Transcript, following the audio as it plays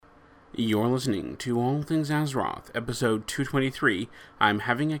You're listening to All Things Azeroth, episode 223, I'm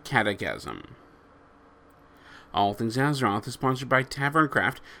Having a Catechism. All Things Azeroth is sponsored by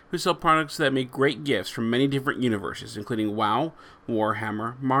Taverncraft, who sell products that make great gifts from many different universes, including WoW,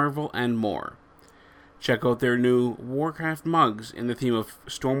 Warhammer, Marvel, and more. Check out their new Warcraft mugs in the theme of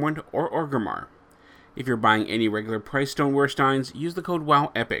Stormwind or Orgrimmar. If you're buying any regular price stoneware steins, use the code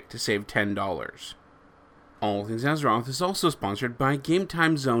WOWEPIC to save $10. All Things Azeroth is also sponsored by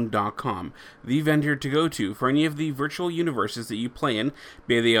GameTimeZone.com, the vendor to go to for any of the virtual universes that you play in,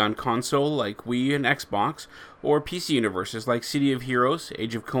 be they on console like Wii and Xbox, or PC universes like City of Heroes,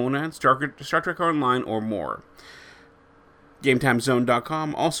 Age of Conan, Star Trek Online, or more.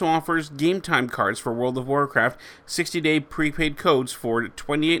 GameTimeZone.com also offers Game Time cards for World of Warcraft, 60-day prepaid codes for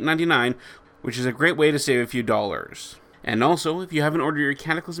 $28.99, which is a great way to save a few dollars. And also, if you haven't ordered your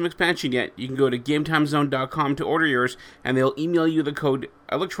Cataclysm expansion yet, you can go to GameTimeZone.com to order yours, and they'll email you the code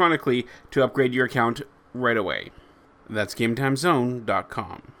electronically to upgrade your account right away. That's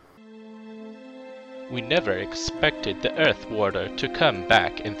GameTimeZone.com. We never expected the Earth Warder to come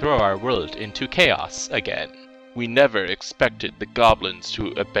back and throw our world into chaos again. We never expected the goblins to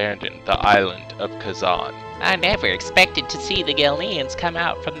abandon the island of Kazan. I never expected to see the Gilneans come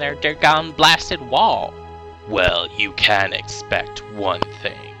out from their Durgon blasted wall. Well, you can expect one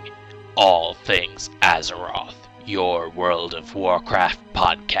thing. All Things Azeroth, your World of Warcraft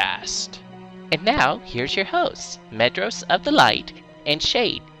podcast. And now, here's your hosts, Medros of the Light and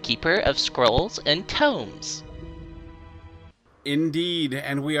Shade, Keeper of Scrolls and Tomes. Indeed,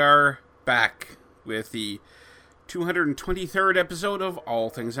 and we are back with the 223rd episode of All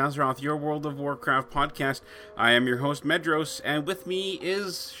Things Azeroth, your World of Warcraft podcast. I am your host, Medros, and with me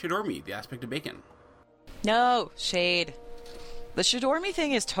is Shadormi, the Aspect of Bacon. No, Shade. The Shadormi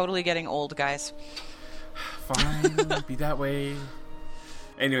thing is totally getting old, guys. Fine, be that way.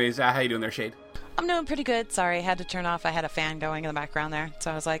 Anyways, how you doing there, Shade? I'm doing pretty good. Sorry, I had to turn off. I had a fan going in the background there.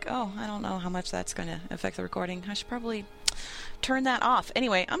 So I was like, oh, I don't know how much that's going to affect the recording. I should probably turn that off.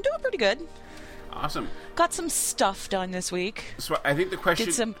 Anyway, I'm doing pretty good. Awesome. Got some stuff done this week. So I think the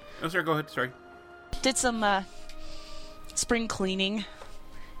question... Oh, sorry, go ahead. Sorry. Did some spring cleaning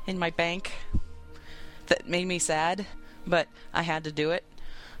in my bank. That made me sad, but I had to do it,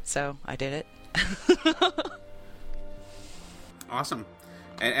 so I did it. Awesome.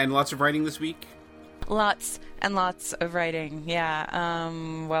 And lots of writing this week? Lots and lots of writing, yeah.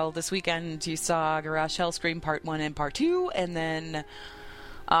 Well, this weekend you saw Garage Hellscream Part 1 and Part 2, and then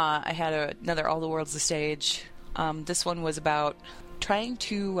I had another All the World's a Stage. This one was about trying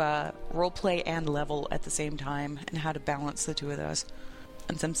to roleplay and level at the same time, and how to balance the two of those,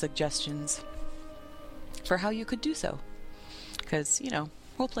 and some suggestions for how you could do so. Because,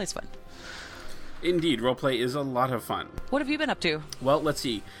 roleplay is fun. Indeed, roleplay is a lot of fun. What have you been up to? Well, let's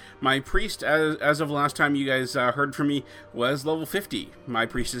see. My priest, as of last time you guys heard from me, was level 50. My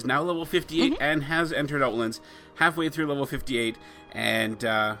priest is now level 58 and has entered Outlands halfway through level 58. And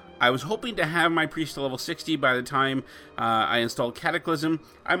I was hoping to have my priest to level 60 by the time I installed Cataclysm.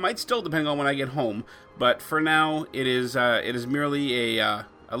 I might still, depending on when I get home. But for now, it is merely a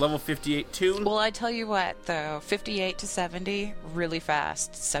level 58 toon. Well, I tell you what, though, 58 to 70, really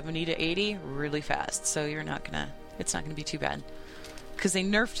fast. 70 to 80, really fast. So it's not gonna be too bad. Because they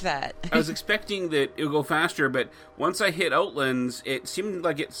nerfed that. I was expecting that it would go faster, but once I hit Outlands, it seemed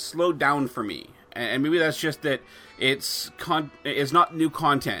like it slowed down for me. And maybe that's just that it's not new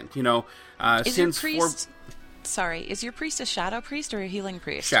content, Is your priest... Sorry, is your priest a shadow priest or a healing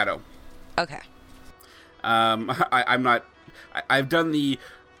priest? Shadow. Okay. I'm not... I've done the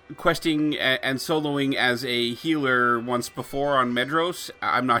questing and soloing as a healer once before on Medros.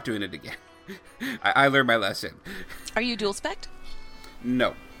 I'm not doing it again. I learned my lesson. Are you dual spec?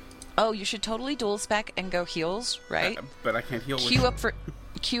 No. Oh, you should totally dual spec and go heals, right? But I can't heal. Queue up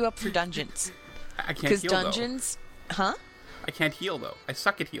for dungeons. I can't heal, because dungeons, huh? I can't heal though. I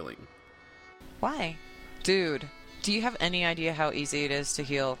suck at healing. Why, dude? Do you have any idea how easy it is to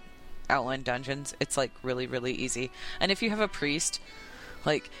heal Outland dungeons? It's like really, really easy. And if you have a priest,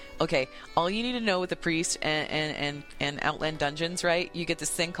 okay, all you need to know with the priest and Outland dungeons, right? You get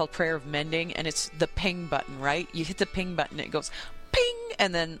this thing called Prayer of Mending, and it's the ping button, right? You hit the ping button, it goes ping,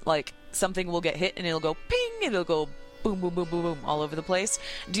 and then something will get hit, and it'll go ping, and it'll go boom, boom, boom, boom, boom, all over the place.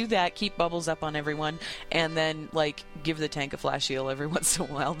 Do that, keep bubbles up on everyone, and then give the tank a flash heal every once in a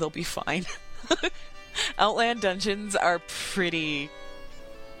while. They'll be fine. Outland dungeons are pretty...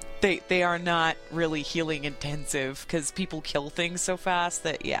 They are not really healing intensive because people kill things so fast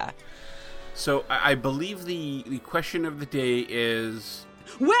that, yeah. So I believe the question of the day is...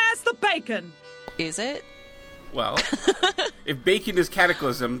 Where's the bacon? Is it? Well, if bacon is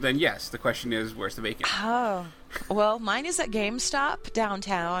Cataclysm, then yes. The question is, where's the bacon? Oh. Well, mine is at GameStop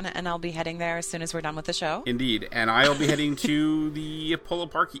downtown, and I'll be heading there as soon as we're done with the show. Indeed. And I'll be heading to the Polo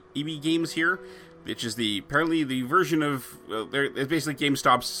Park EB Games here, which is apparently the version of... it's basically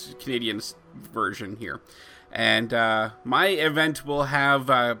GameStop's Canadian version here. And my event will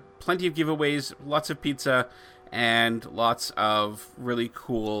have plenty of giveaways, lots of pizza, and lots of really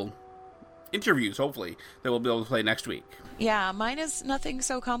cool interviews, hopefully, that we'll be able to play next week. Yeah, mine is nothing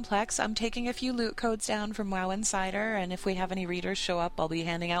so complex. I'm taking a few loot codes down from WoW Insider, and if we have any readers show up, I'll be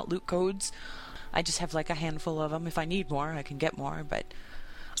handing out loot codes. I just have like a handful of them. If I need more, I can get more, but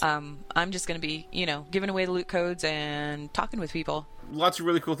I'm just going to be, giving away the loot codes and talking with people. Lots of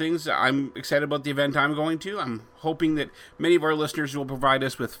really cool things. I'm excited about the event I'm going to. I'm hoping that many of our listeners will provide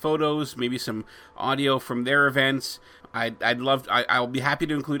us with photos, maybe some audio from their events. I'll be happy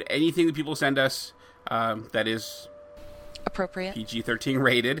to include anything that people send us that is appropriate, PG-13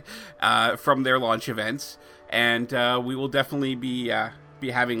 rated, from their launch events, and we will definitely be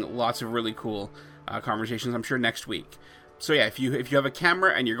having lots of really cool conversations, I'm sure, next week. So yeah, if you have a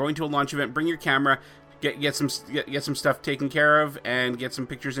camera and you're going to a launch event, bring your camera, get some stuff taken care of, and get some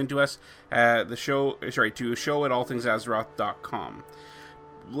pictures into us to show at allthingsazeroth.com.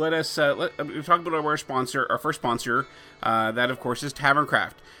 Let us talk about our first sponsor. That of course is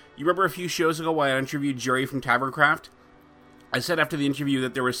Taverncraft. You remember a few shows ago when I interviewed Jerry from Taverncraft? I said after the interview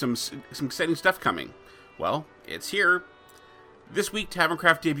that there was some exciting stuff coming. Well, it's here. This week,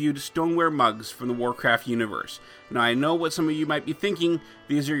 Taverncraft debuted stoneware mugs from the Warcraft universe. Now, I know what some of you might be thinking.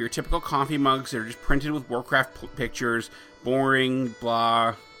 These are your typical coffee mugs. They're just printed with Warcraft pictures. Boring,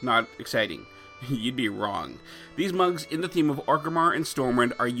 blah, not exciting. You'd be wrong. These mugs, in the theme of Orgrimmar and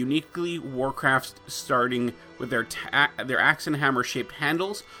Stormwind, are uniquely Warcraft, starting with their axe and hammer shaped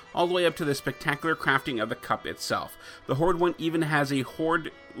handles, all the way up to the spectacular crafting of the cup itself. The Horde one even has a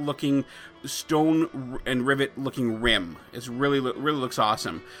Horde-looking stone and rivet-looking rim. It really looks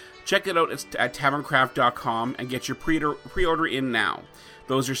awesome. Check it out at taverncraft.com and get your pre-order in now.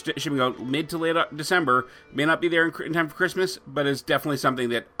 Those are shipping out mid to late December. May not be there in time for Christmas, but it's definitely something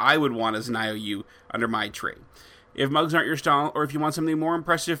that I would want as an IOU under my tree. If mugs aren't your style, or if you want something more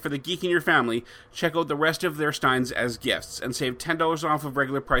impressive for the geek in your family, check out the rest of their steins as gifts and save $10 off of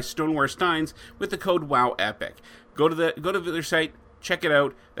regular price stoneware steins with the code WOWEPIC. Go to their site, check it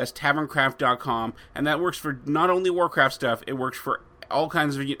out. That's taverncraft.com, and that works for not only Warcraft stuff, it works for all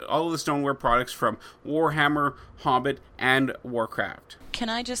of the stoneware products from Warhammer, Hobbit, and Warcraft. Can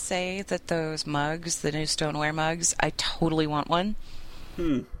I just say that those mugs, the new stoneware mugs, I totally want one.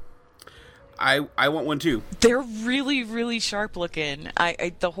 I want one too. They're really, really sharp looking.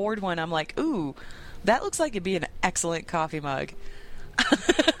 The Horde one, I'm like, ooh, that looks like it'd be an excellent coffee mug.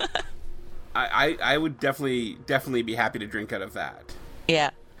 I would definitely be happy to drink out of that.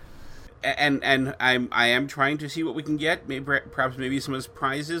 Yeah. And I am trying to see what we can get. Perhaps some of the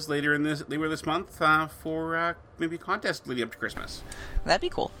prizes later this month for maybe a contest leading up to Christmas. That'd be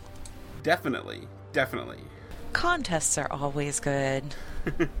cool. Definitely. Contests are always good.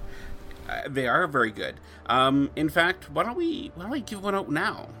 They are very good. In fact, why don't we give one out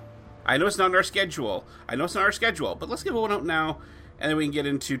now? I know it's not on our schedule, but let's give one out now, and then we can get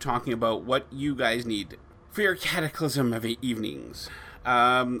into talking about what you guys need for your Cataclysm of evenings.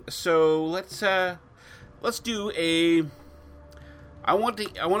 So let's do a. I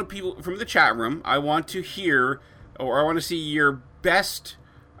want people from the chat room. I want to hear, or I want to see your best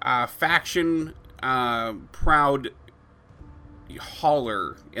faction proud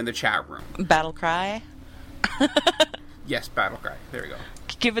holler in the chat room. Battle cry. Yes, battle cry. There we go.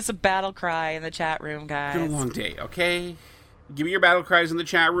 Give us a battle cry in the chat room, guys. It's been a long day. Okay. Give me your battle cries in the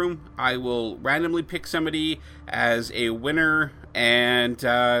chat room. I will randomly pick somebody as a winner, and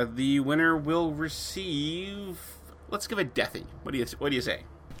the winner will receive. Let's give it Deathy. What do you say?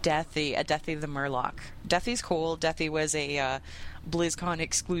 Deathy the Murloc. Deathy's cool. Deathy was a BlizzCon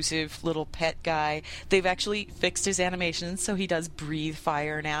exclusive little pet guy. They've actually fixed his animations, so he does breathe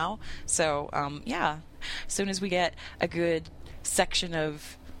fire now. So yeah, as soon as we get a good section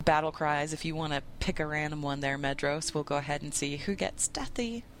of battle cries, if you want to pick a random one there, Medros, we'll go ahead and see who gets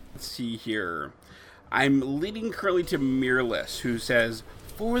Deathy. Let's see here. I'm leading currently to Mirrorless, who says,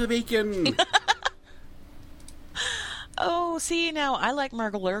 "For the bacon." Oh, see, now I like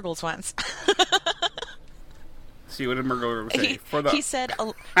Murgle Urgles once. See, what did Murgle say?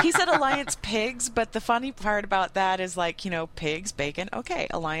 He said Alliance Pigs, but the funny part about that is, like, pigs, bacon. Okay,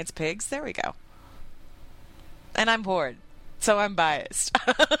 Alliance Pigs, there we go. And I'm Horde, so I'm biased.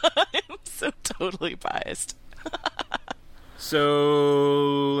 I'm so totally biased.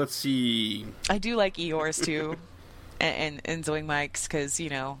 So, let's see. I do like Eeyores, too. and Zoingmikes, because,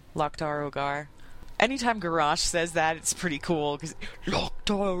 Loktar Ogar. Anytime Garrosh says that, it's pretty cool, because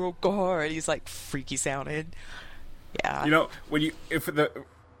Loktar Ogar, and he's, freaky sounding. Yeah. When you...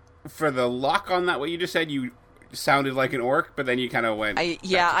 For the lock on that, what you just said, you sounded like an orc, but then you kind of went... I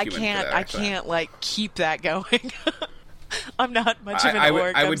can't, keep that going. I'm not much of an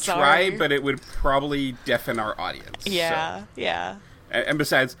orc. I would try, but it would probably deafen our audience. Yeah, so. Yeah. And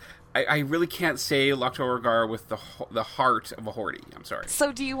besides, I really can't say Loktar Ogar with the heart of a Horde. I'm sorry.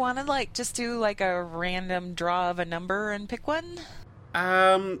 So do you want to, just do, a random draw of a number and pick one?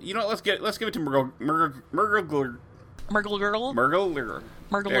 Let's give it to Murgle.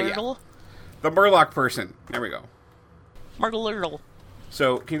 The Murloc person. There we go. Murgle.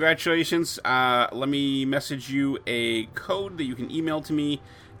 So, congratulations. Let me message you a code that you can email to me,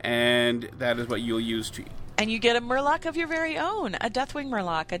 and that is what you'll use to... And you get a Murloc of your very own. A Deathwing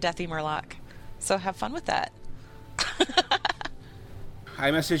Murloc, a Deathy Murloc. So have fun with that.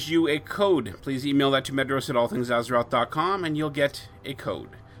 I message you a code. Please email that to medros@allthingsazeroth.com, and you'll get a code.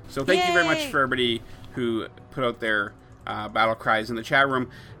 So thank you very much for everybody who put out their battle cries in the chat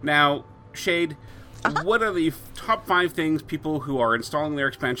room. Now, Shade... What are the top 5 things people who are installing their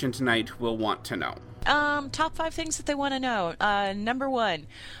expansion tonight will want to know? Top 5 things that they want to know. Number 1,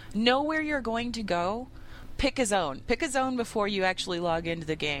 know where you're going to go. Pick a zone. Pick a zone before you actually log into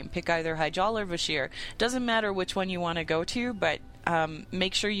the game. Pick either Hyjal or Vashj'ir. Doesn't matter which one you want to go to, but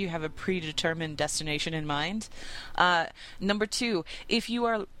make sure you have a predetermined destination in mind. Number 2, if you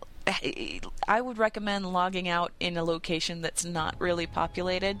are... I would recommend logging out in a location that's not really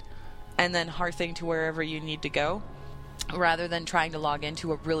populated, and then hearthing to wherever you need to go, rather than trying to log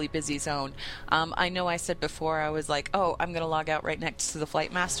into a really busy zone. I know I said before, I was like, I'm going to log out right next to the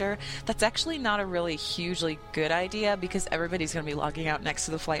Flight Master. That's actually not a really hugely good idea, because everybody's going to be logging out next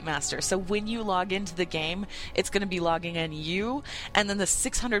to the Flight Master. So when you log into the game, it's going to be logging in you, and then the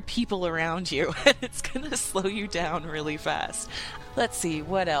 600 people around you, and it's going to slow you down really fast. Let's see,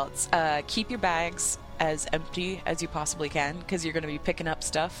 what else? Keep your bags as empty as you possibly can, because you're going to be picking up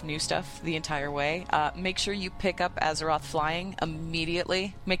new stuff the entire way. Make sure you pick up Azeroth Flying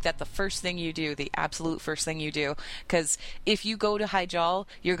immediately. Make that the first thing you do, the absolute first thing you do, because if you go to Hyjal,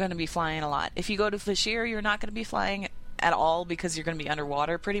 you're going to be flying a lot. If you go to Vashj'ir, you're not going to be flying at all, because you're going to be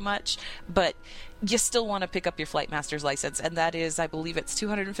underwater pretty much, but you still want to pick up your Flight Master's license, and that is, I believe it's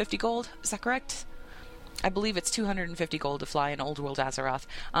 250 gold. Is that correct? I believe it's 250 gold to fly in Old World Azeroth.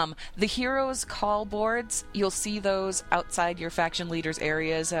 The Heroes Call boards, you'll see those outside your faction leaders'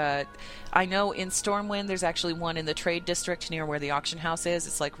 areas. I know in Stormwind there's actually one in the Trade District near where the auction house is.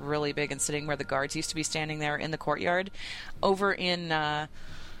 It's really big and sitting where the guards used to be standing there in the courtyard. Over in...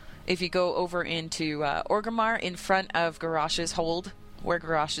 if you go over into Orgrimmar, in front of Garrosh's hold, where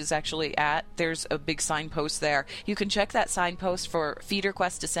Garrosh is actually at, there's a big signpost there. You can check that signpost for feeder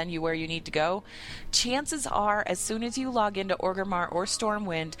quests to send you where you need to go. Chances are, as soon as you log into Orgrimmar or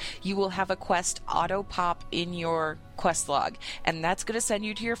Stormwind, you will have a quest auto-pop in your quest log, and that's going to send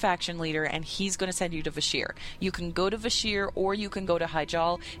you to your faction leader, and he's going to send you to Vashj'ir. You can go to Vashj'ir, or you can go to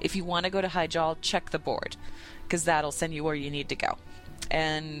Hyjal. If you want to go to Hyjal, check the board, because that'll send you where you need to go.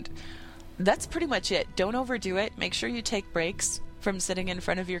 And that's pretty much it. Don't overdo it. Make sure you take breaks from sitting in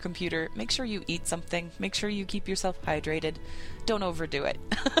front of your computer. Make sure you eat something. Make sure you keep yourself hydrated. Don't overdo it.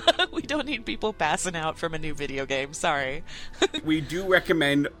 We don't need people passing out from a new video game. Sorry. We do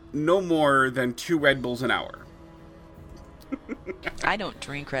recommend no more than 2 Red Bulls an hour. I don't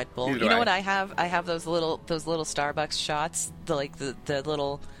drink Red Bull. Neither You know do what I have? I have those little Starbucks shots, the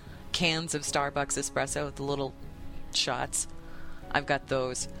little cans of Starbucks espresso, the little shots. I've got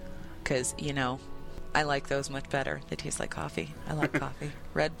those because, I like those much better. They taste like coffee. I like coffee.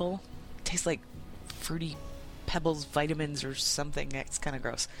 Red Bull tastes like fruity Pebbles vitamins or something. It's kind of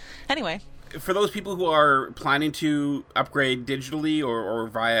gross. Anyway. For those people who are planning to upgrade digitally or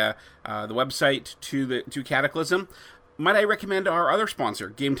via the website to Cataclysm, might I recommend our other sponsor,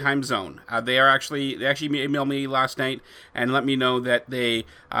 Game Time Zone. They actually emailed me last night and let me know that they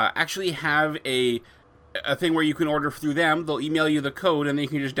actually have a thing where you can order through them. They'll email you the code, and then you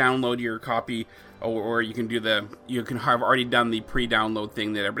can just download your copy, or you can have already done the pre-download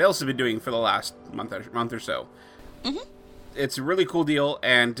thing that everybody else has been doing for the last month or so. Mm-hmm. It's a really cool deal,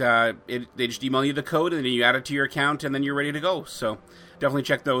 and they just email you the code, and then you add it to your account, and then you're ready to go. So definitely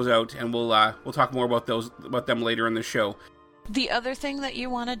check those out, and we'll talk more about them later in the show. The other thing that you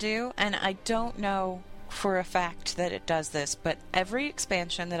want to do, and I don't know for a fact that it does this, but every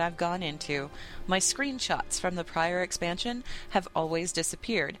expansion that I've gone into, my screenshots from the prior expansion have always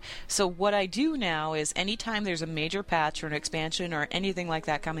disappeared. So what I do now is anytime there's a major patch or an expansion or anything like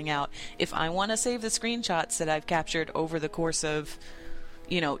that coming out, if I want to save the screenshots that I've captured over the course of,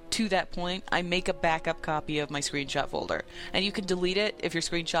 to that point, I make a backup copy of my screenshot folder. And you can delete it if your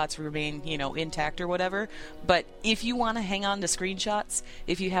screenshots remain, intact or whatever. But if you want to hang on to screenshots,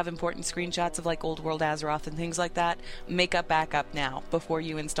 if you have important screenshots of like Old World Azeroth and things like that, make a backup now before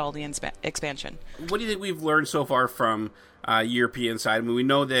you install the expansion. What do you think we've learned so far from European side? I mean, we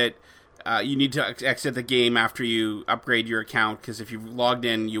know that you need to exit the game after you upgrade your account, because if you've logged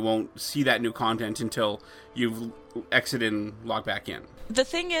in, you won't see that new content until you've exited and logged back in. The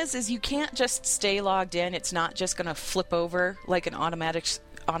thing is you can't just stay logged in. It's not just going to flip over like an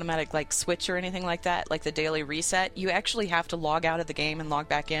automatic like switch or anything like that, like the daily reset. You actually have to log out of the game and log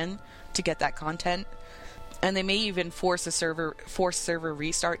back in to get that content. And they may even force server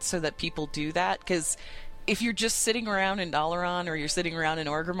restarts so that people do that, because if you're just sitting around in Dalaran or you're sitting around in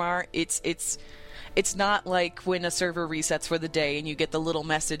Orgrimmar, it's not like when a server resets for the day and you get the little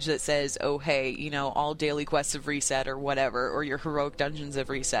message that says, oh, hey, all daily quests have reset or whatever, or your heroic dungeons have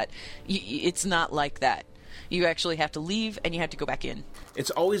reset. It's not like that. You actually have to leave and you have to go back in. It's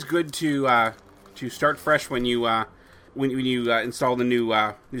always good to start fresh when you install the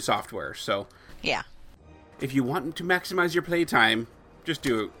new software. So yeah, if you want to maximize your playtime, just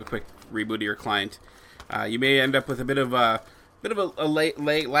do a quick reboot of your client. You may end up with a bit of a late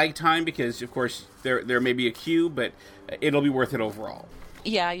lag time because, of course, there may be a queue, but it'll be worth it overall.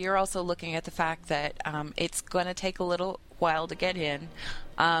 Yeah, you're also looking at the fact that it's going to take a little while to get in.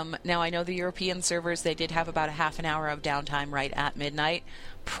 Now, I know the European servers, they did have about a half an hour of downtime right at midnight,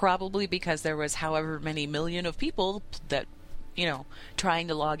 probably because there was however many million of people that, trying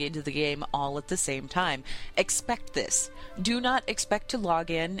to log into the game all at the same time. Expect this. Do not expect to log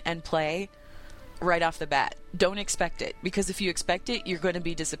in and play right off the bat. Don't expect it, because if you expect it, you're going to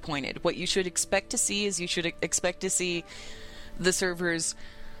be disappointed. What you should expect to see is expect to see the servers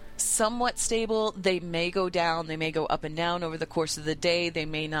somewhat stable. They may go down, they may go up and down over the course of the day. They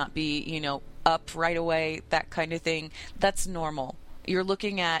may not be, up right away, that kind of thing. That's normal. You're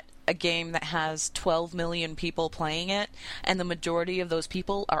looking at a game that has 12 million people playing it, and the majority of those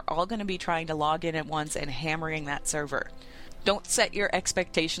people are all going to be trying to log in at once and hammering that server. Don't set your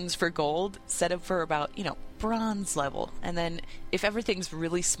expectations for gold. Set them for about, bronze level. And then if everything's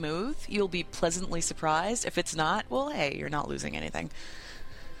really smooth, you'll be pleasantly surprised. If it's not, well, hey, you're not losing anything.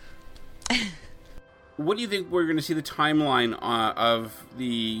 What do you think we're going to see the timeline of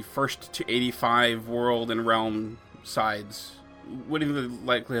the first to 85 world and realm sides? What do you think the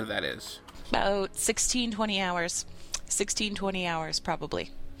likelihood of that is? About 16-20 hours. 16-20 hours, probably.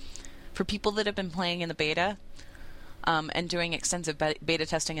 For people that have been playing in the beta, and doing extensive beta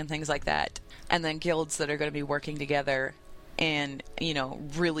testing and things like that, and then guilds that are going to be working together and,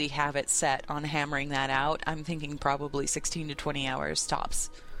 really have it set on hammering that out, I'm thinking probably 16 to 20 hours tops.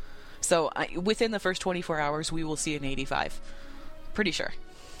 So within the first 24 hours, we will see an 85. Pretty sure.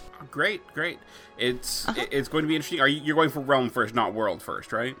 Great. It's going to be interesting. You're going for realm first, not world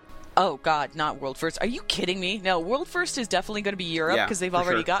first, right? Oh, God, not world first. Are you kidding me? No, world first is definitely going to be Europe, because they've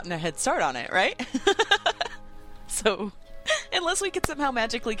already gotten a head start on it, right? So, unless we can somehow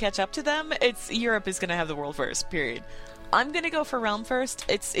magically catch up to them, Europe is going to have the world first, period. I'm going to go for realm first.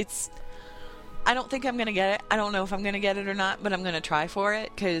 I don't think I'm going to get it. I don't know if I'm going to get it or not, but I'm going to try for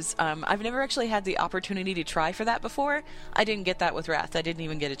it, because I've never actually had the opportunity to try for that before. I didn't get that with Wrath. I didn't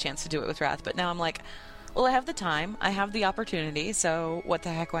even get a chance to do it with Wrath, but now I'm like, well, I have the time, I have the opportunity, so what the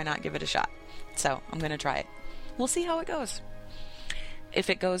heck, why not give it a shot? So, I'm going to try it. We'll see how it goes. If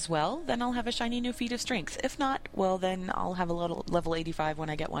it goes well, then I'll have a shiny new feat of strength. If not, well, then I'll have a little level 85 when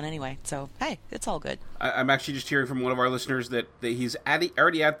I get one anyway. So, hey, it's all good. I'm actually just hearing from one of our listeners that he's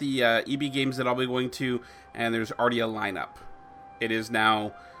already at the EB games that I'll be going to, and there's already a lineup. It is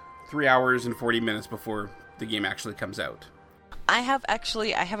now 3 hours and 40 minutes before the game actually comes out. I have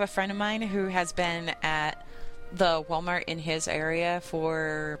a friend of mine who has been at the Walmart in his area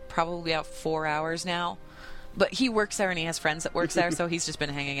for probably about 4 hours now. But he works there and he has friends that works there, so he's just been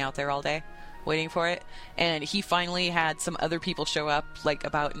hanging out there all day, waiting for it. And he finally had some other people show up, like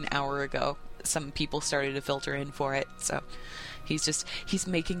about an hour ago. Some people started to filter in for it, so he's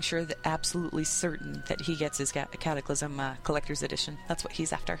making sure that absolutely certain that he gets his Cataclysm Collector's Edition. That's what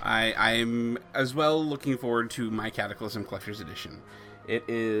he's after. I'm as well looking forward to my Cataclysm Collector's Edition. It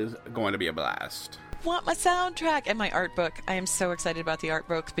is going to be a blast. Want my soundtrack and my art book. I am so excited about the art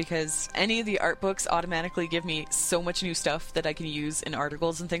book, because any of the art books automatically give me so much new stuff that I can use in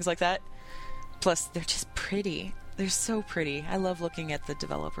articles and things like that. Plus, they're just pretty. They're so pretty. I love looking at the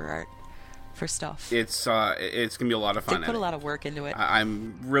developer art for stuff. It's gonna be a lot of fun. They put a lot of work into it.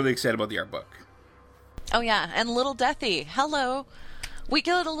 I'm really excited about the art book. Oh yeah, and little Deathy. Hello. We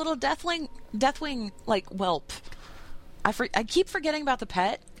get a little Deathwing like whelp. I keep forgetting about the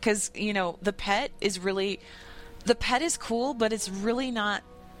pet because the pet is cool, but it's really not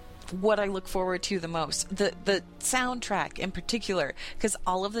what I look forward to the most. The soundtrack in particular, because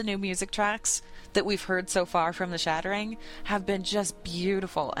all of the new music tracks that we've heard so far from The Shattering have been just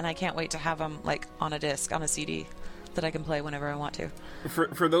beautiful, and I can't wait to have them like on a disc, on a CD that I can play whenever I want to.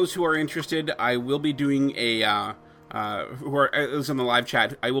 For those who are interested, I will be doing who are in the live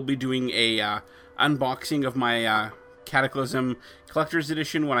chat, I will be doing a unboxing of my Cataclysm Collector's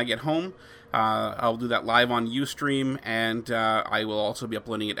Edition when I get home. I'll do that live on Ustream, and I will also be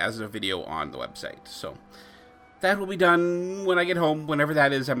uploading it as a video on the website. So that will be done when I get home, whenever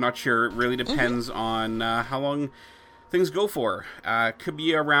that is. I'm not sure. It really depends on how long things go for. Could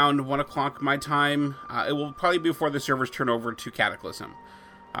be around 1 o'clock my time. It will probably be before the servers turn over to Cataclysm,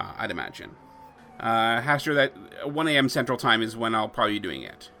 I'd imagine. Haster, that 1 a.m. Central Time is when I'll probably be doing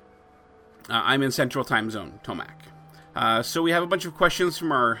it. I'm in Central Time Zone, Tomac. So we have a bunch of questions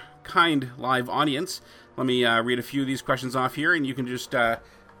from our kind live audience. Let me read a few of these questions off here, and you can just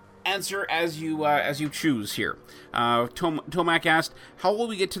answer as you choose here. Tomac asked, how will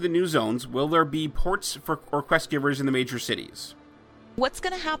we get to the new zones? Will there be ports or quest givers in the major cities? What's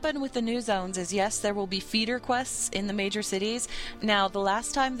going to happen with the new zones is, yes, there will be feeder quests in the major cities. Now, the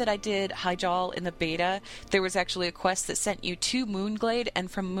last time that I did Hyjal in the beta, there was actually a quest that sent you to Moonglade,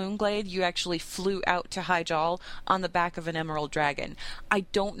 and from Moonglade, you actually flew out to Hyjal on the back of an Emerald Dragon. I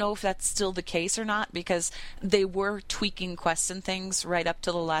don't know if that's still the case or not, because they were tweaking quests and things right up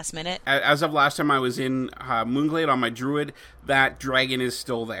to the last minute. As of last time I was in Moonglade on my Druid, that dragon is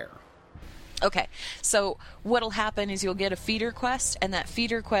still there. Okay, so what'll happen is you'll get a feeder quest, and that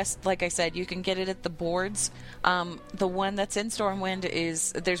feeder quest, like I said, you can get it at the boards. The one that's in Stormwind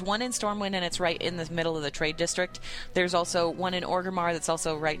there's one in Stormwind, and it's right in the middle of the trade district. There's also one in Orgrimmar that's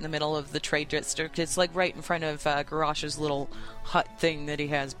also right in the middle of the trade district. It's like right in front of Garrosh's little hut thing that he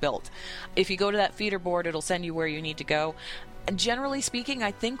has built. If you go to that feeder board, it'll send you where you need to go. Generally speaking,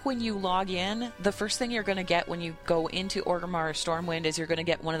 I think when you log in, the first thing you're going to get when you go into Orgrimmar or Stormwind is you're going to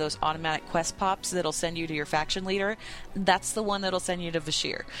get one of those automatic quest pops that'll send you to your faction leader. That's the one that'll send you to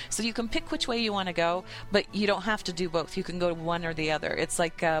Vashj'ir. So you can pick which way you want to go, but you don't have to do both. You can go to one or the other. It's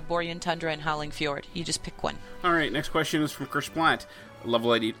like Borean Tundra and Howling Fjord. You just pick one. All right, next question is from Chris Blatt.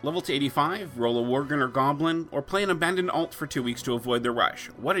 Level to 85, roll a Worgen or Goblin, or play an abandoned alt for 2 weeks to avoid the rush.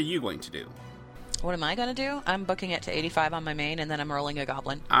 What are you going to do? What am I going to do? I'm booking it to 85 on my main, and then I'm rolling a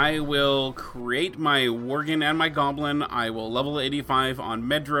Goblin. I will create my Worgen and my Goblin. I will level 85 on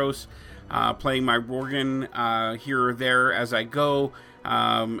Medros, playing my Worgen here or there as I go,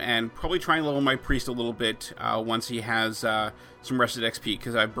 and probably try and level my Priest a little bit once he has some rested XP,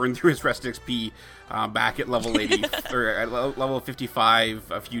 because I burned through his rested XP back at level 80, or at level 55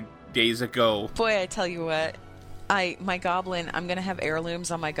 a few days ago. Boy, I tell you what. My Goblin, I'm going to have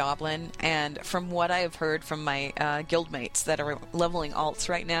heirlooms on my Goblin, and from what I have heard from my guildmates that are leveling alts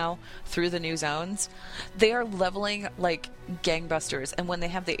right now through the new zones, they are leveling like gangbusters, and when they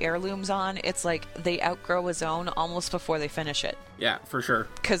have the heirlooms on, it's like they outgrow a zone almost before they finish it. Yeah, for sure.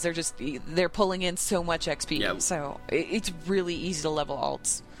 Because they're pulling in so much XP, yep. So it's really easy to level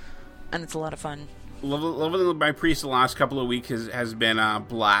alts, and it's a lot of fun. Leveling my Priest the last couple of weeks has been a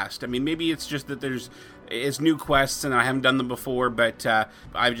blast. I mean, maybe it's just that it's new quests and I haven't done them before, but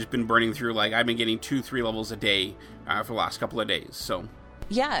I've just been burning through, I've been getting 2-3 levels a day for the last couple of days, so.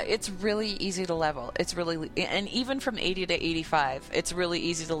 Yeah, it's really easy to level. And even from 80 to 85, it's really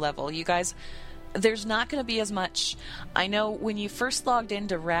easy to level. You guys, there's not going to be as much. I know when you first logged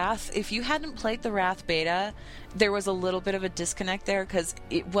into Wrath, if you hadn't played the Wrath beta, there was a little bit of a disconnect there because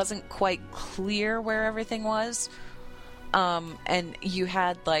it wasn't quite clear where everything was. And you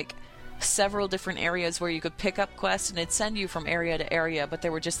had several different areas where you could pick up quests, and it'd send you from area to area, but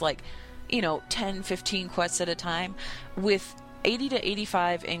there were just 10, 15 quests at a time. With 80 to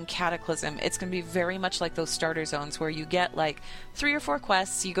 85 in Cataclysm, it's going to be very much like those starter zones where you get 3 or 4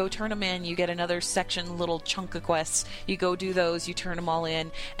 quests, you go turn them in, you get another section, little chunk of quests, you go do those, you turn them all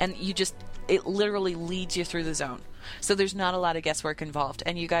in, and it literally leads you through the zone. So there's not a lot of guesswork involved,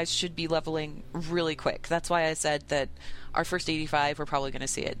 and you guys should be leveling really quick. That's why I said that our first 85, we're probably going to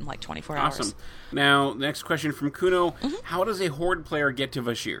see it in 24 hours. Awesome. Now, next question from Kuno. Mm-hmm. How does a Horde player get to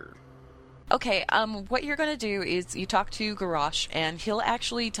Vashj'ir? Okay, what you're going to do is you talk to Garrosh, and he'll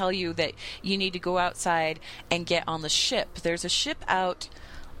actually tell you that you need to go outside and get on the ship. There's a ship out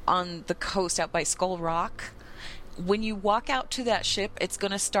on the coast out by Skull Rock. When you walk out to that ship, it's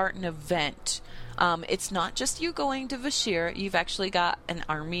going to start an event. It's not just you going to Vashir. You've actually got an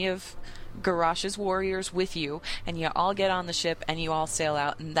army of Garrosh's warriors with you, and you all get on the ship and you all sail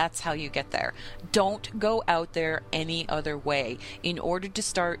out, and that's how you get there. Don't go out there any other way. In order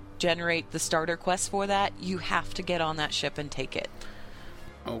to generate the starter quest for that, you have to get on that ship and take it.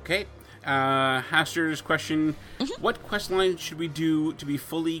 Okay. Haster's question, what quest line should we do to be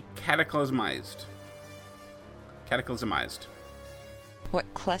fully cataclysmized?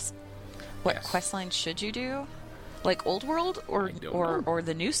 What quest line should you do? Like Old World or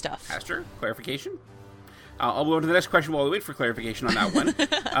the new stuff? Haster, clarification? I'll go to the next question while we wait for clarification on that one.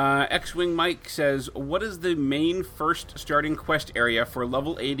 X-Wing Mike says, what is the main first starting quest area for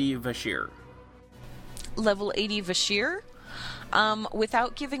level 80 Vashir? Level 80 Vashir?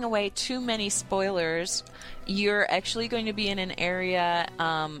 Without giving away too many spoilers, you're actually going to be in an area,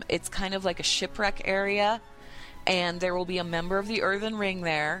 it's kind of like a shipwreck area, and there will be a member of the Earthen Ring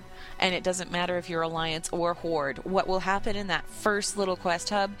there, and it doesn't matter if you're Alliance or Horde. What will happen in that first little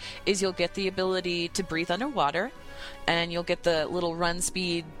quest hub is you'll get the ability to breathe underwater, and you'll get the little run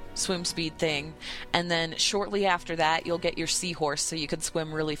speed, swim speed thing, and then shortly after that you'll get your seahorse so you can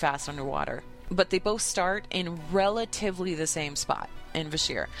swim really fast underwater. But they both start in relatively the same spot in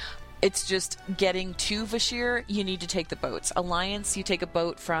Vashir. It's just getting to Vashir, you need to take the boats. Alliance, you take a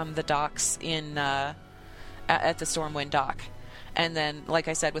boat from the docks in at the Stormwind dock. And then, like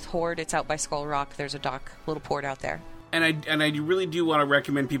I said, with Horde, it's out by Skull Rock. There's a dock, little port out there. And I really do want to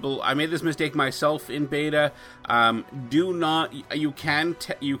recommend people. I made this mistake myself in beta. You can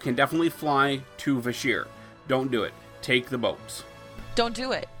definitely fly to Vashir. Don't do it. Take the boats. Don't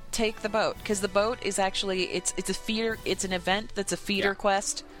do it. Take the boat, because the boat is actually it's a feeder. It's an event that's a feeder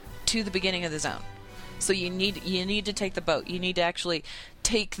quest to the beginning of the zone. So you need to take the boat. You need to actually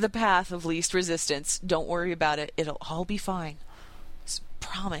take the path of least resistance. Don't worry about it. It'll all be fine.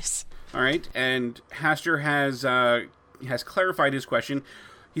 Promise. All right. And Haster has clarified his question.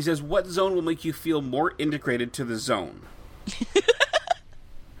 He says, "What zone will make you feel more integrated to the zone?"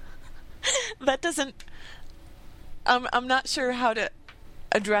 That doesn't. I'm not sure how to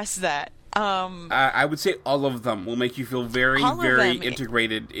address that. I would say all of them will make you feel very, very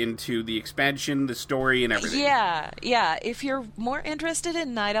integrated into the expansion, the story, and everything. Yeah. If you're more interested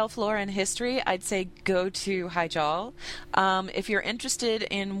in Night Elf lore and history, I'd say go to Hyjal. If you're interested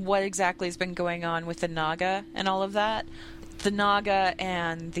in what exactly has been going on with the Naga and all of that, the Naga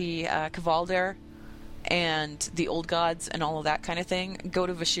and the Kavalder and the Old Gods and all of that kind of thing, go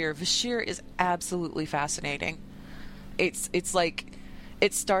to Vashir. Vashir is absolutely fascinating. It's like...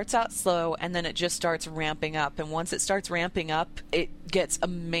 It starts out slow, and then it just starts ramping up. And once it starts ramping up, it gets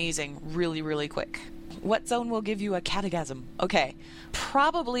amazing really, really quick. What zone will give you a catechism? Okay,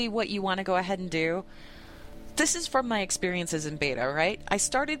 probably what you want to go ahead and do. This is from my experiences in beta, right? I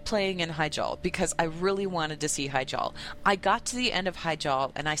started playing in Hyjal because I really wanted to see Hyjal. I got to the end of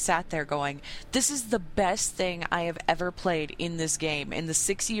Hyjal, and I sat there going, this is the best thing I have ever played in this game. In the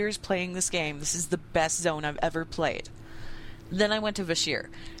 6 years playing this game, this is the best zone I've ever played. Then I went to Vashir.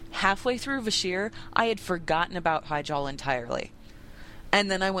 Halfway through Vashir, I had forgotten about Hyjal entirely.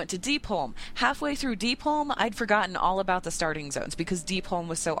 And then I went to Deepholm. Halfway through Deepholm, I'd forgotten all about the starting zones because Deepholm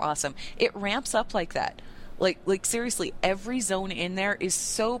was so awesome. It ramps up like that. Like seriously, every zone in there is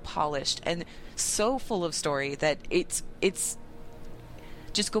so polished and so full of story that it's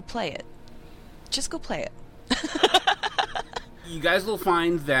just go play it. Just go play it. You guys will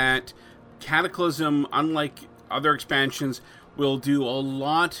find that Cataclysm, unlike other expansions, will do a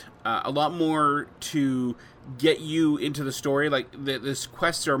lot more to get you into the story. Like, this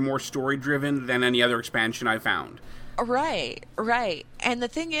quests are more story-driven than any other expansion I found. Right. And the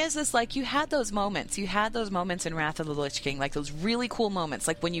thing is like, you had those moments. You had those moments in Wrath of the Lich King, like those really cool moments.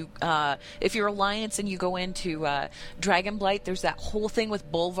 Like when you, if you're Alliance and you go into Dragonblight, there's that whole thing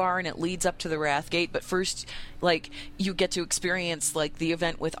with Bolvar and it leads up to the Wrathgate. But first, like, you get to experience like the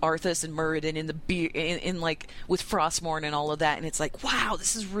event with Arthas and Muradin in like with Frostmourne and all of that. And it's like, wow,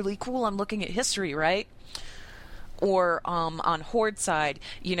 this is really cool. I'm looking at history, right? Or on Horde side,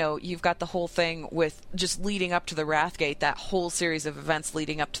 you know, you've got the whole thing with just leading up to the Wrathgate, that whole series of events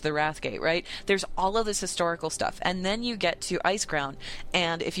leading up to the Wrathgate, right? There's all of this historical stuff. And then you get to Icecrown,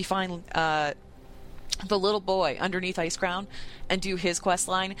 and if you find the little boy underneath Icecrown and do his quest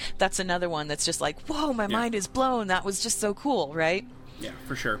line, that's another one that's just like, whoa, my mind is blown. That was just so cool, right? Yeah,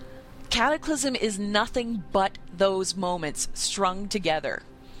 for sure. Cataclysm is nothing but those moments strung together.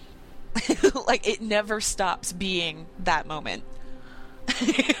 Like, it never stops being that moment.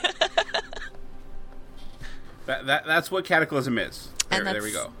 That's what Cataclysm is. There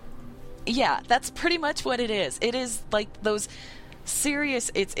we go. Yeah, that's pretty much what it is. It is like those serious,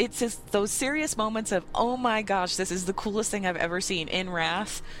 it's just those serious moments of, oh my gosh, this is the coolest thing I've ever seen in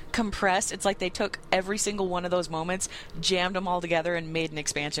Wrath compressed. It's like they took every single one of those moments, jammed them all together, and made an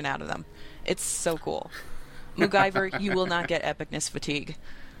expansion out of them. It's so cool. MacGyver, you will not get epicness fatigue.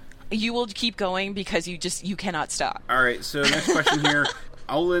 You will keep going because you cannot stop. All right, so next question here.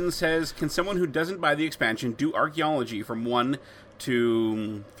 Olin says, can someone who doesn't buy the expansion do archaeology from 1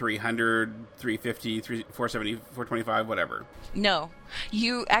 to 300, 350, 470, 425, whatever? No.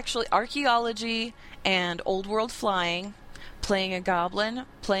 You actually, archaeology and old world flying, playing a goblin,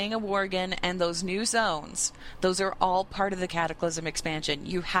 playing a worgen, and those new zones, those are all part of the Cataclysm expansion.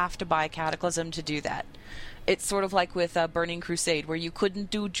 You have to buy Cataclysm to do that. It's sort of like with Burning Crusade, where you couldn't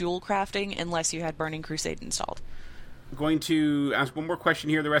do jewel crafting unless you had Burning Crusade installed. Going to ask one more question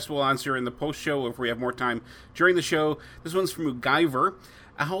here. The rest we'll answer in the post-show if we have more time during the show. This one's from MacGyver.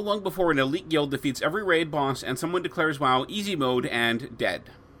 How long before an elite guild defeats every raid boss and someone declares WoW easy mode and dead?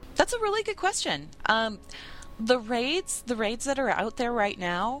 That's a really good question. The raids that are out there right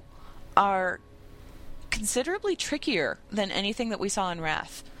now are considerably trickier than anything that we saw in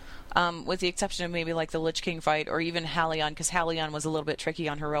Wrath. With the exception of maybe like the Lich King fight or even Halion, because Halion was a little bit tricky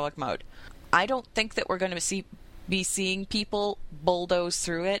on heroic mode. I don't think that we're going to be seeing people bulldoze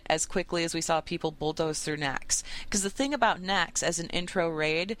through it as quickly as we saw people bulldoze through Naxx. Because the thing about Naxx as an intro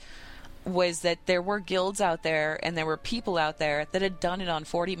raid was that there were guilds out there and there were people out there that had done it on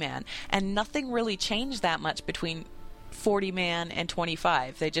 40-man, and nothing really changed that much between 40-man and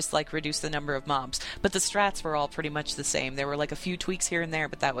 25. They just like reduced the number of mobs, but the strats were all pretty much the same. There were like a few tweaks here and there,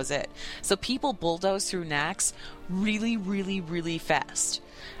 but that was it. So people bulldoze through Naxx really, really, really fast.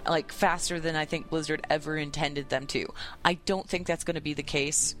 Like faster than I think Blizzard ever intended them to. I don't think that's going to be the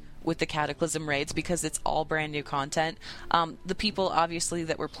case with the Cataclysm raids because it's all brand new content. The people obviously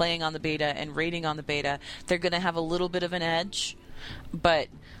that were playing on the beta and raiding on the beta, they're going to have a little bit of an edge, but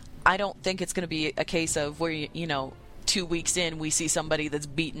I don't think it's going to be a case of where, 2 weeks in we see somebody that's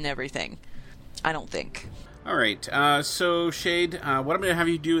beaten everything. I don't think. All right, so Shade, what I'm going to have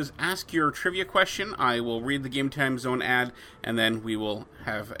you do is ask your trivia question. I will read the Game Time Zone ad, and then we will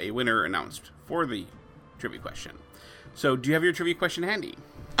have a winner announced for the trivia question. So, do you have your trivia question handy?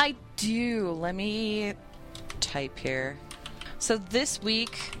 I do. Let me type here. So this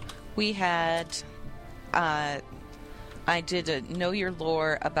week we had, I did a Know Your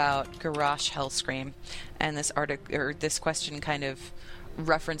Lore about Garrosh Hellscream, and this this question kind of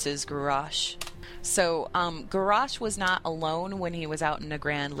references Garrosh. So, Garrosh was not alone when he was out in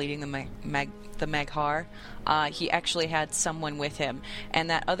Nagrand leading the Mag'har. He actually had someone with him,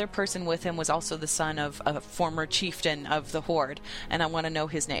 and that other person with him was also the son of a former chieftain of the Horde, and I want to know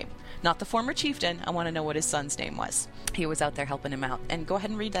his name. Not the former chieftain, I want to know what his son's name was. He was out there helping him out. And go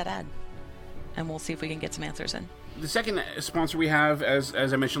ahead and read that ad, and we'll see if we can get some answers in. The second sponsor we have, as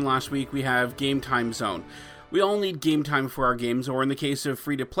I mentioned last week, we have Game Time Zone. We all need game time for our games, or in the case of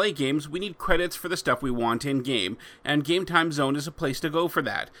free-to-play games, we need credits for the stuff we want in-game, and Game Time Zone is a place to go for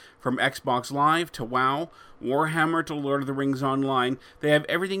that. From Xbox Live to WoW, Warhammer to Lord of the Rings Online, they have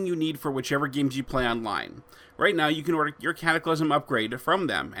everything you need for whichever games you play online. Right now, you can order your Cataclysm upgrade from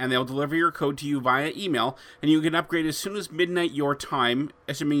them, and they'll deliver your code to you via email, and you can upgrade as soon as midnight your time,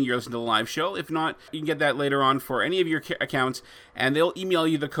 assuming you're listening to the live show. If not, you can get that later on for any of your accounts, and they'll email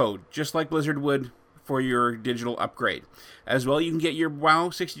you the code, just like Blizzard would for your digital upgrade. As well, you can get your WoW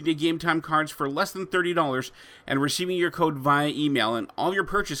 60-day game time cards for less than $30 and receiving your code via email, and all your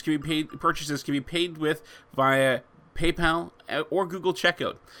purchases can be paid with via PayPal or Google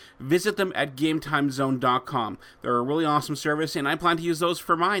Checkout. Visit them at GameTimeZone.com. They're a really awesome service, and I plan to use those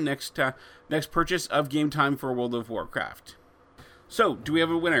for my next purchase of Game Time for World of Warcraft. So, do we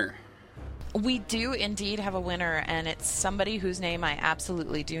have a winner? We do indeed have a winner, and it's somebody whose name I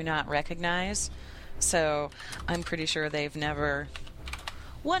absolutely do not recognize. So I'm pretty sure they've never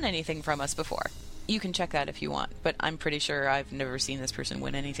won anything from us before. You can check that if you want, but I'm pretty sure I've never seen this person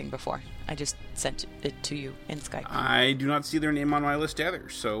win anything before. I just sent it to you in Skype. I do not see their name on my list either,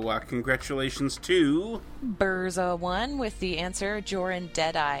 so congratulations to Burza1 with the answer, Joran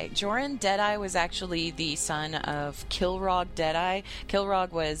Deadeye. Joran Deadeye was actually the son of Kilrog Deadeye.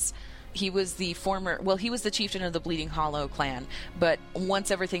 Kilrog was... He was the chieftain of the Bleeding Hollow clan, but once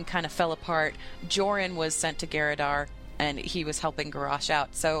everything kind of fell apart, Joran was sent to Garadar, and he was helping Garrosh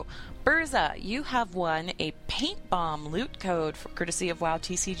out. So Burza, you have won a Paint Bomb loot code courtesy of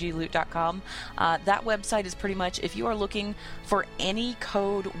WowTCGloot.com. That website is pretty much, if you are looking for any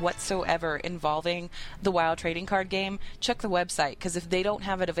code whatsoever involving the WoW trading card game, check the website, because if they don't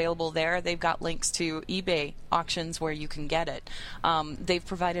have it available there, they've got links to eBay auctions where you can get it. They've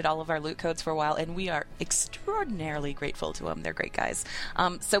provided all of our loot codes for a while, and we are extraordinarily grateful to them. They're great guys.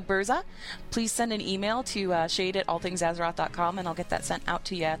 So Burza, please send an email to shade@allthingsazeroth.com, and I'll get that sent out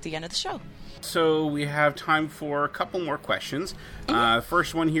to you at the end of the show. So we have time for a couple more questions.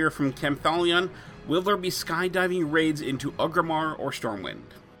 First one here from Kemthalion. Will there be skydiving raids into Orgrimmar or Stormwind?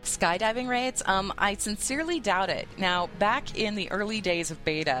 Skydiving raids? I sincerely doubt it. Now, back in the early days of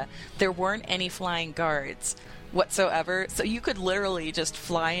beta, there weren't any flying guards whatsoever, so you could literally just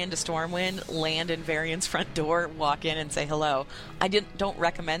fly into Stormwind, land in Varian's front door, walk in and say hello. I don't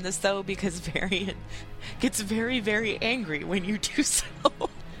recommend this, though, because Varian gets very, very angry when you do so.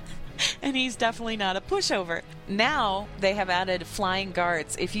 And he's definitely not a pushover. Now, they have added flying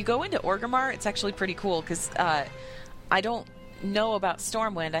guards. If you go into Orgrimmar, it's actually pretty cool, because I don't know about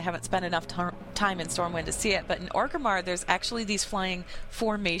Stormwind. I haven't spent enough time in Stormwind to see it, but in Orgrimmar, there's actually these flying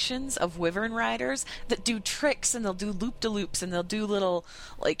formations of Wyvern riders that do tricks, and they'll do loop-de-loops, and they'll do little,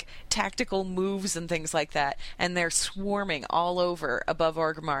 like, tactical moves and things like that, and they're swarming all over above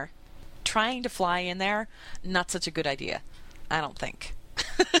Orgrimmar. Trying to fly in there, not such a good idea, I don't think.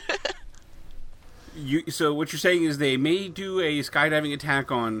 So what you're saying is they may do a skydiving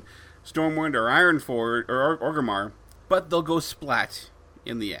attack on Stormwind or Ironforge or Orgrimmar, but they'll go splat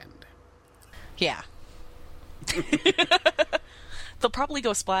in the end. Yeah. They'll probably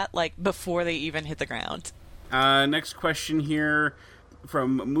go splat, like, before they even hit the ground. Next question here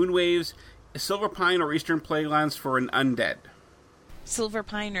from Moonwaves. Silverpine or Eastern Plaguelands for an undead?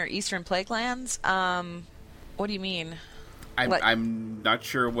 Silverpine or Eastern Plaguelands? What do you mean? I'm not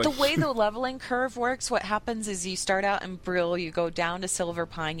sure what... The way the leveling curve works, what happens is you start out in Brill, you go down to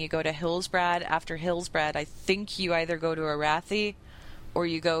Silverpine, you go to Hillsbrad. After Hillsbrad, I think you either go to Arathi or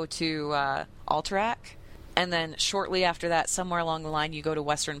you go to Alterac. And then shortly after that, somewhere along the line, you go to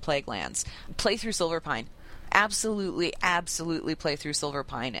Western Plaguelands. Play through Silverpine. Absolutely, absolutely play through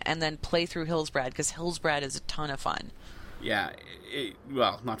Silverpine. And then play through Hillsbrad, because Hillsbrad is a ton of fun. Yeah,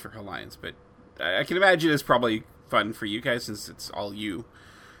 well, not for Alliance, but I can imagine it's probably fun for you guys since it's all you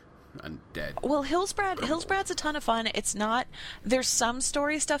undead. Well, Hillsbrad's a ton of fun. It's not, there's some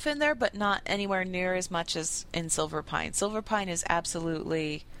story stuff in there, but not anywhere near as much as in Silverpine. Silverpine is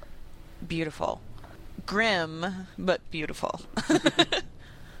absolutely beautiful. Grim, but beautiful.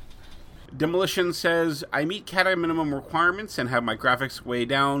 Demolition says, I meet CATA minimum requirements and have my graphics way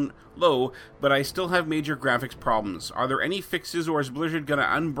down low, but I still have major graphics problems. Are there any fixes, or is Blizzard gonna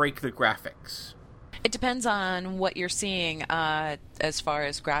unbreak the graphics? It depends on what you're seeing as far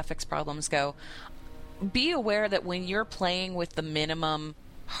as graphics problems go. Be aware that when you're playing with the minimum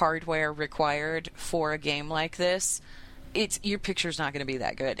hardware required for a game like this, your picture's not going to be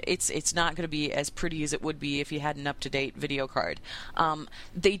that good. It's not going to be as pretty as it would be if you had an up-to-date video card.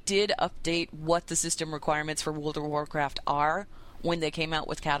 They did update what the system requirements for World of Warcraft are when they came out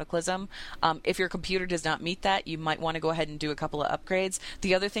with Cataclysm. If your computer does not meet that, you might want to go ahead and do a couple of upgrades.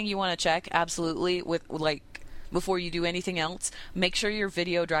 The other thing you want to check, absolutely, with before you do anything else, make sure your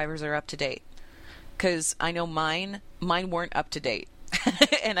video drivers are up to date. Because I know mine weren't up to date.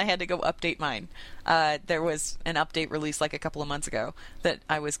 And I had to go update mine. There was an update released like a couple of months ago that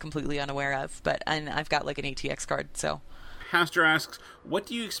I was completely unaware of. And I've got like an ATX card, so... Haster asks, what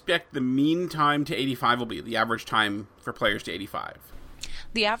do you expect the mean time to 85 will be? The average time for players to 85?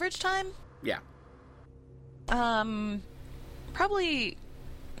 The average time? Yeah. Probably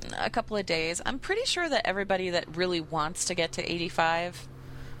a couple of days. I'm pretty sure that everybody that really wants to get to 85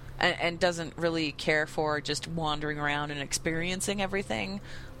 and doesn't really care for just wandering around and experiencing everything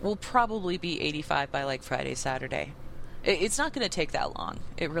will probably be 85 by like Friday, Saturday. It's not going to take that long.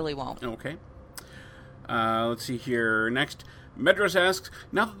 It really won't. Okay. Let's see here. Next, Medros asks,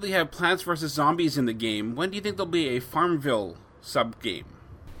 now that they have Plants vs. Zombies in the game, when do you think there'll be a Farmville sub-game?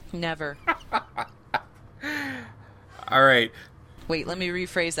 Never. All right. Wait, let me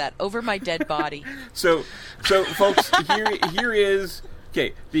rephrase that. Over my dead body. So folks, here is...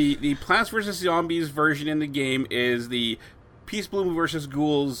 Okay, the Plants vs. Zombies version in the game is the Peace Bloom vs.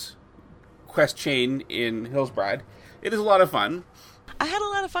 Ghouls quest chain in Hillsbrad. It is a lot of fun. I had a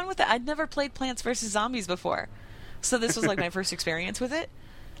lot of fun with it. I'd never played Plants vs. Zombies before. So this was like my first experience with it.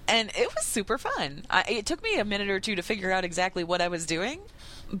 And it was super fun. It took me a minute or two to figure out exactly what I was doing.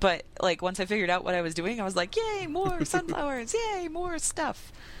 But like once I figured out what I was doing, I was like, yay, more sunflowers. Yay, more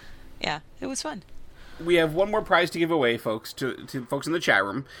stuff. Yeah, it was fun. we have one more prize to give away, folks, to folks in the chat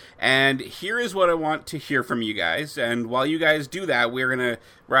room. And here is what I want to hear from you guys. And while you guys do that, we're going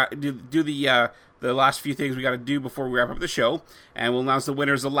to do the last few things we got to do before we wrap up the show. And we'll announce the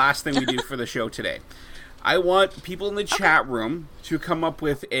winners the last thing we do for the show today. I want people in the chat room to come up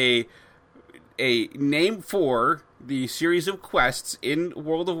with a name for the series of quests in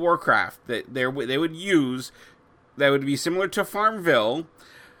World of Warcraft that they would use that would be similar to Farmville,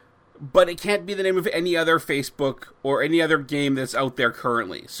 but it can't be the name of any other Facebook or any other game that's out there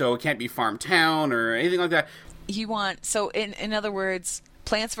currently. So it can't be Farmtown or anything like that. You want, so in other words,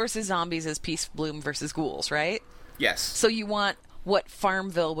 Plants vs. Zombies is Peace Bloom versus Ghouls, right? Yes. So you want what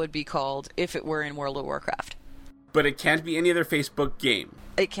Farmville would be called if it were in World of Warcraft. But it can't be any other Facebook game.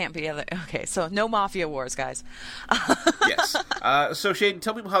 It can't be other. Okay, so no Mafia Wars, guys. Yes. So Shade,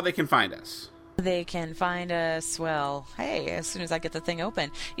 tell people how they can find us. They can find us, well, hey, as soon as I get the thing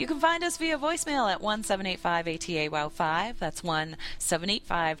open. You can find us via voicemail at 1-785-ATA-WOW5. That's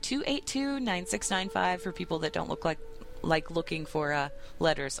 1-785-282-9695 for people that don't look like looking for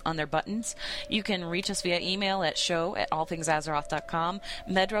letters on their buttons. You can reach us via email at show@allthingsazeroth.com.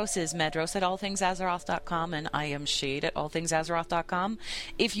 Medros is medros@allthingsazeroth.com, and I am Shade at allthingsazeroth.com.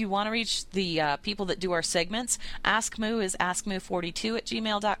 If you want to reach the people that do our segments, Ask Moo is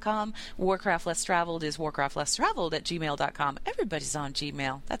askmoo42@gmail.com. Warcraft Less Traveled is warcraftlesstraveled@gmail.com. Everybody's on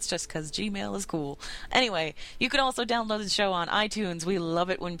Gmail. That's just because Gmail is cool. Anyway, you can also download the show on iTunes. We love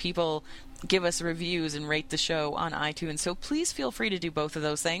it when people give us reviews and rate the show on iTunes, so please feel free to do both of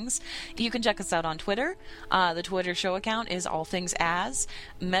those things. You can check us out on Twitter. The Twitter show account is allthingsaz.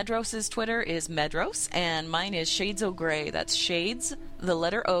 Medros's Twitter is Medros, and mine is Shades O'Grey. That's Shades, the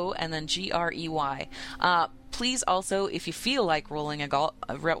letter O, and then Grey. Please also, if you feel like rolling an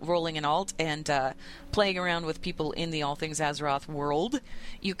alt and playing around with people in the All Things Azeroth world,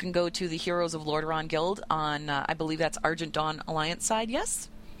 you can go to the Heroes of Lordaeron Guild on, I believe that's Argent Dawn Alliance side, yes?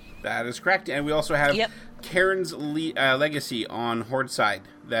 That is correct. And we also have Karen's Legacy on Horde side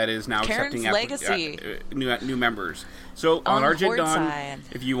that is now Karen's accepting new members. So on Argent Dawn,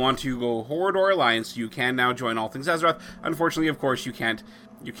 if you want to go Horde or Alliance, you can now join All Things Azeroth. Unfortunately, of course, you can't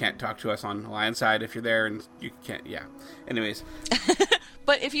talk to us on Alliance side if you're there, and you can't, Anyways.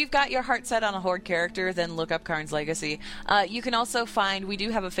 But if you've got your heart set on a Horde character, then look up Karen's Legacy. You can also we do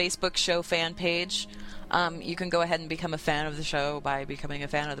have a Facebook show fan page. You can go ahead and become a fan of the show by becoming a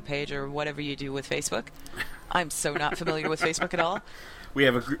fan of the page or whatever you do with Facebook. I'm so not familiar with Facebook at all. We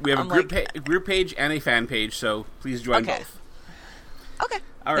have a group page and a fan page, so please join both. Okay.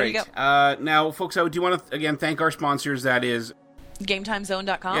 All right. There you go. Now, folks, I do want to again thank our sponsors. That is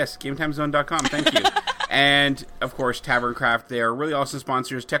GameTimeZone.com. Yes, GameTimeZone.com. Thank you. And, of course, Taverncraft. They are really awesome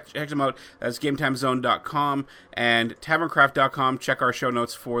sponsors. Check them out. That's GameTimeZone.com and TavernCraft.com. Check our show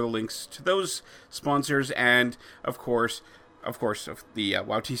notes for the links to those sponsors. And, of course, the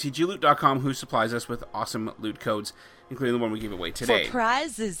WowTCGLoot.com, who supplies us with awesome loot codes, including the one we gave away today. For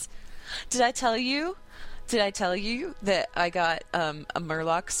prizes. Did I tell you that I got a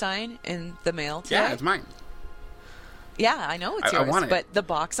Murloc sign in the mail today? Yeah, it's mine. Yeah, I know it's yours, I want it. But the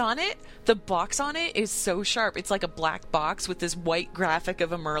box on it is so sharp. It's like a black box with this white graphic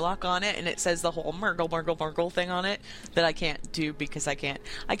of a Murloc on it, and it says the whole Murgle thing on it that I can't do because I can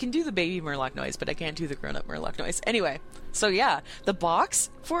do the baby Murloc noise, but I can't do the grown-up Murloc noise. Anyway, so yeah, the box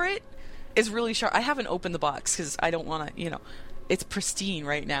for it is really sharp. I haven't opened the box because I don't want to, it's pristine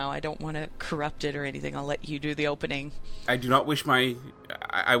right now. I don't want to corrupt it or anything. I'll let you do the opening. I do not wish I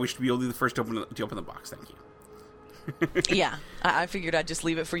wish to be able to be the first to open the box. Thank you. Yeah, I figured I'd just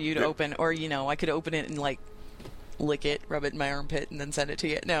leave it for you to open, or I could open it and lick it, rub it in my armpit, and then send it to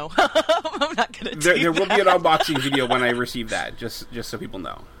you. No, I'm not gonna. There will be an unboxing video when I receive that, just so people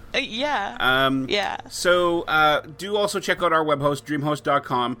know. Yeah. Yeah. So do also check out our web host,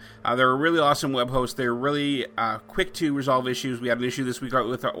 DreamHost.com. They're a really awesome web host. They're really quick to resolve issues. We had an issue this week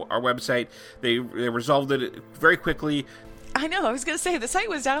with our website. They resolved it very quickly. I know. I was going to say the site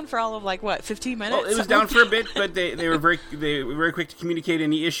was down for all of 15 minutes. Well, it was down for a bit, but they were very quick to communicate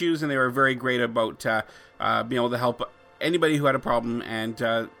any issues, and they were very great about being able to help anybody who had a problem. And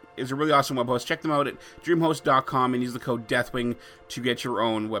it's a really awesome web host. Check them out at DreamHost.com and use the code Deathwing to get your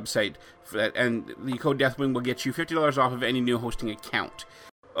own website. And the code Deathwing will get you $50 off of any new hosting account.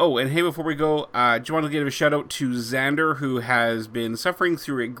 Oh, and hey, before we go, I just want to give a shout-out to Xander, who has been suffering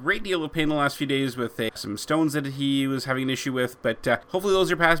through a great deal of pain the last few days with some stones that he was having an issue with, but hopefully those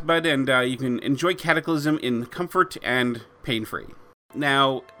are past, bud, and you can enjoy Cataclysm in comfort and pain-free.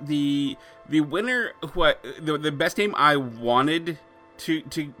 Now, the winner, the best name I wanted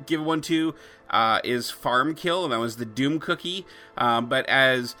to give one to is Farm Kill, and that was the Doom Cookie, but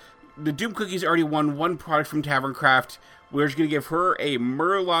as the Doom Cookies already won one product from Tavern Craft. We're just going to give her a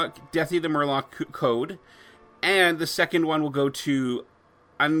Murloc, Deathy the Murloc code. And the second one will go to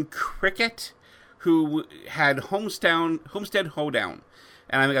Uncricket, who had Homestead Hoedown.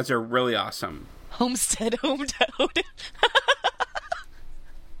 And I think that's a really awesome. Homestead Hoedown.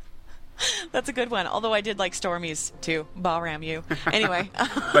 That's a good one. Although I did like Stormies too. Bahram you. Anyway.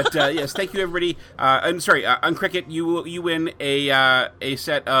 But yes, thank you everybody. I'm sorry, Uncricket, you win a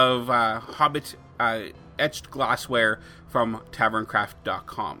set of Hobbit etched glassware from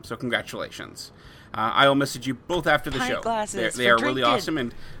taverncraft.com. So congratulations. I'll message you both after the show. Glasses they are really awesome,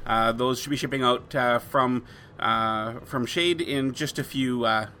 and those should be shipping out from Shade in just a few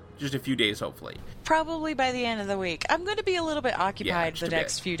days, hopefully. Probably by the end of the week. I'm going to be a little bit occupied the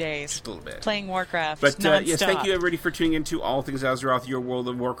next few days. Just a little bit. Playing Warcraft. But yes, thank you everybody for tuning into All Things Azeroth, your World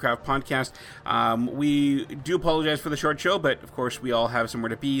of Warcraft podcast. We do apologize for the short show, but of course we all have somewhere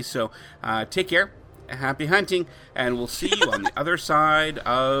to be. So take care, happy hunting, and we'll see you on the other side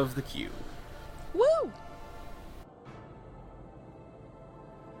of the queue. Woo!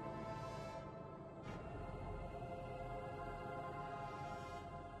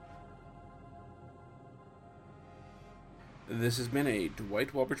 This has been a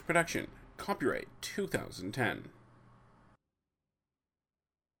Dwight Walbridge production. Copyright 2010.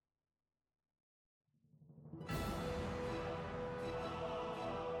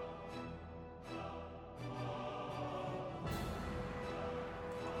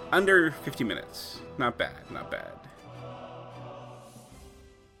 Under 50 minutes. Not bad, not bad.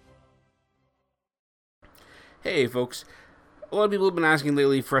 Hey, folks. A lot of people have been asking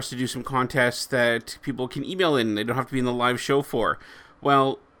lately for us to do some contests that people can email in. They don't have to be in the live show for.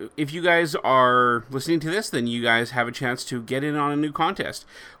 Well, if you guys are listening to this, then you guys have a chance to get in on a new contest.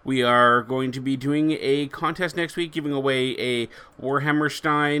 We are going to be doing a contest next week, giving away a Warhammer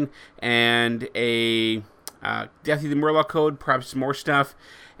Stein and a Deathy the Murloc code, perhaps some more stuff.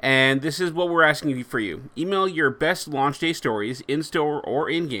 And this is what we're asking for you. Email your best launch day stories, in-store or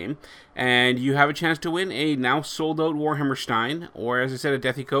in-game, and you have a chance to win a now sold-out Warhammer Stein, or as I said, a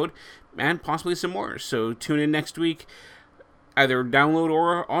Deathy code, and possibly some more. So tune in next week, either download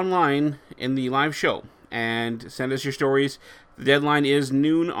or online in the live show, and send us your stories. The deadline is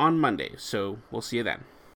noon on Monday, so we'll see you then.